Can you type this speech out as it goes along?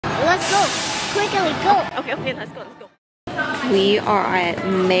Let's go. Quickly, go. Okay, let's go. We are at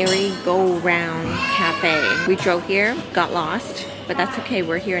Merry-Go-Round Cafe. We drove here, got lost, but that's okay,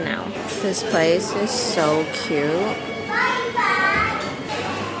 we're here now. This place is so cute.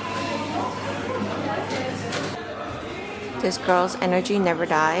 This girl's energy never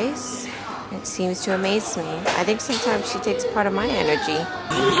dies. It seems to amaze me. I think sometimes she takes part of my energy.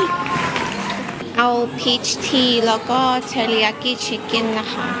 เอา peach tea แล้วก็ teriyaki chicken นะ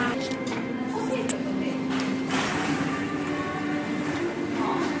คะ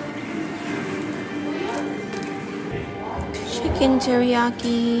Chicken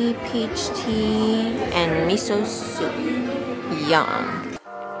teriyaki, peach tea, and miso soup. Yum.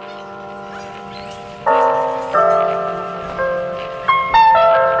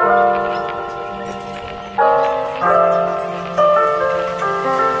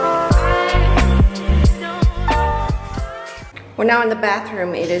 We're now in the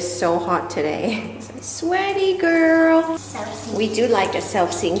bathroom. It is so hot today. Sweaty girl. We do like a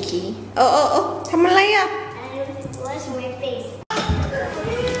self-sinky. Oh. ทำอะไรอ่ะ Wash my face.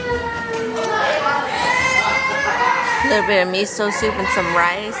 A little bit of miso soup and some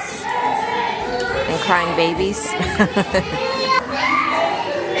rice. And crying babies.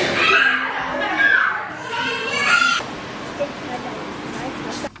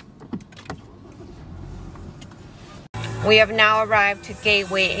 We have now arrived to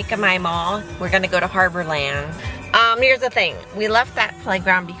Gateway Ekkamai Mall. We're gonna go to Harborland. Here's the thing. We left that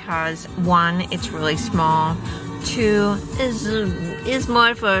playground because 1, it's really small. 2, is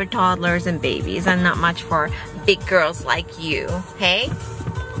more for toddlers and babies and not much for big girls like you. Hey?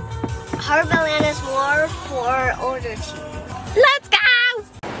 Harborland is more for older children. Let's go!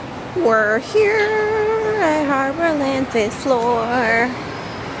 We're here at Harborland 5th floor.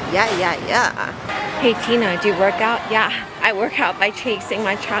 Yeah. Hey Tina, do you work out? Yeah, I work out by chasing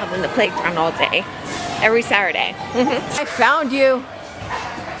my child in the playground all day. Every Saturday. I found you.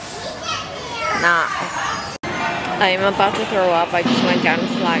 Nah. I'm about to throw up. I just went down the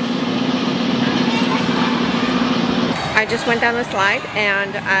slide.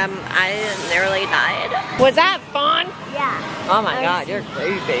 And I nearly died. Was that fun? Yeah. Oh my god, you're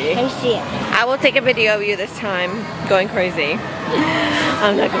crazy. I see it. I will take a video of you this time going crazy.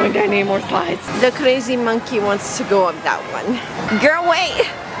 I'm not going down any more slides. The crazy monkey wants to go up that one. Girl, wait!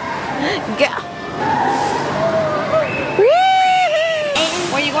 Go!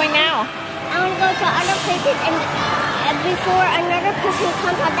 Where are you going now? I want to go to other places and before another person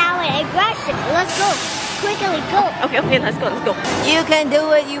comes on that way, I rush it. Let's go. Quickly, go. Okay, let's go. You can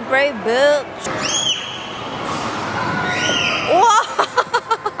do it, you brave bitch. Whoa!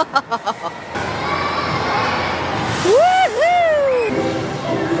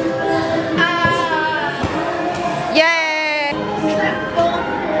 Yay!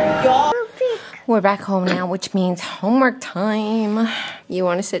 We're back home now, which means homework time. You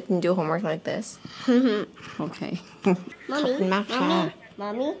want to sit and do homework like this? Okay.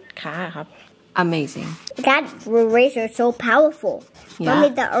 Mommy. Amazing. That eraser is so powerful. Yeah. Mommy,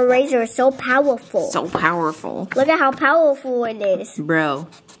 the eraser is so powerful. So powerful. Look at how powerful it is. Bro.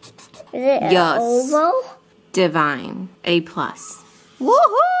 Is it Yes. an oval? Divine. A+.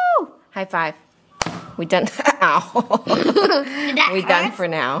 Woohoo! High five. We done. Ow. We done for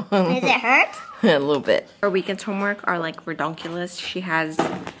now. Does it hurt? A little bit. Our weekend's homework are like redonkulous. She has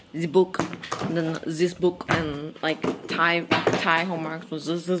the book, then this book, and like Thai homework was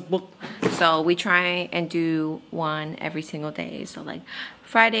this book. So we try and do one every single day. So like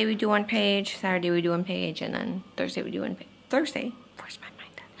Friday we do 1 page, Saturday we do 1 page, and then Thursday we do 1 page. Thursday? Where's my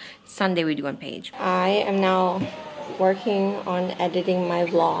mind at? Sunday we do 1 page. I am now working on editing my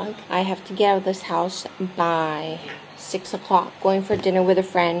vlog. I have to get out of this house by 6 o'clock, going for dinner with a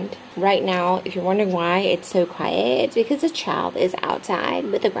friend. Right now, if you're wondering why it's so quiet, it's because the child is outside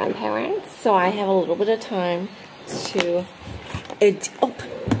with the grandparents. So I have a little bit of time to edit.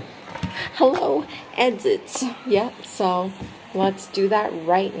 Edit. Yep, so let's do that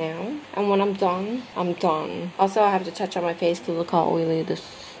right now. And when I'm done, I'm done. Also, I have to touch on my face because look how oily this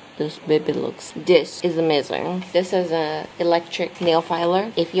baby looks. This is amazing. This is an electric nail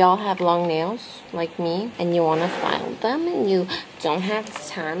filer. If y'all have long nails like me and you want to file them and you don't have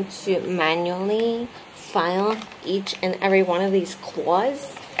time to manually file each and every one of these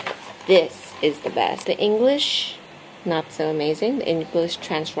claws, this is the best. The English, not so amazing. The English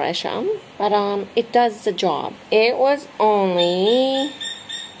translation, but it does the job. It was only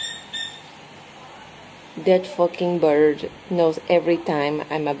that fucking bird knows every time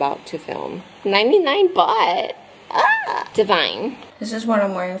I'm about to film. 99 baht. Divine. This is what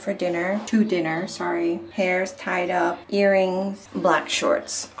I'm wearing for dinner. To dinner, sorry. Hair's tied up, earrings, black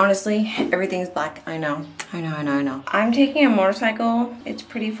shorts. Honestly, everything's black. I know. I'm taking a motorcycle. It's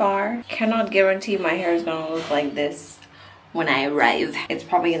pretty far. Cannot guarantee my hair is gonna look like this when I arrive. It's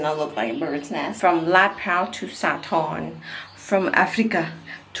probably gonna look like a bird's nest. From La Pau to Saturn. From Africa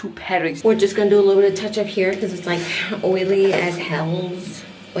to Paris. We're just gonna do a little bit of touch up here because it's like oily as hell.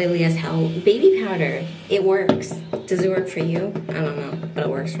 Oily as hell. Baby powder. It works. Does it work for you? I don't know, but it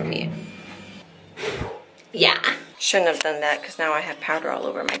works for me. Yeah. Shouldn't have done that because now I have powder all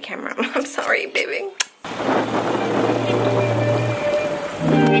over my camera. I'm sorry, baby.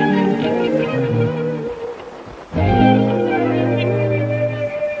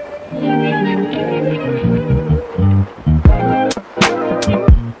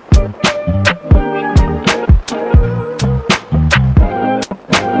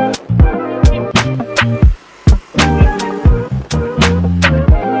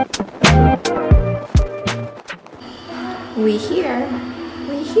 We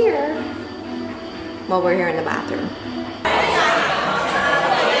here. Well, we're here in the bathroom.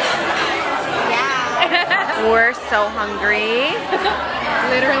 Yeah. We're so hungry.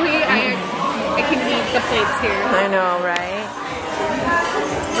 Literally, I can eat the plates here. I know, right?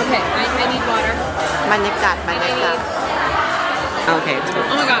 Okay, I need water. Manikat. Okay, it's good.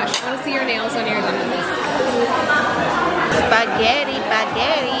 Oh my gosh, I want to see your nails when you're done with this. Spaghetti.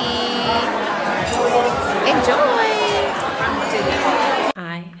 Enjoy.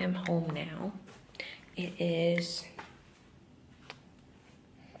 I am home now. It is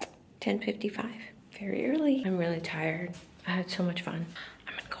 10:55. Very early. I'm really tired. I had so much fun.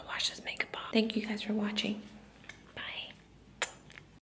 I'm gonna go wash this makeup off. Thank you guys for watching.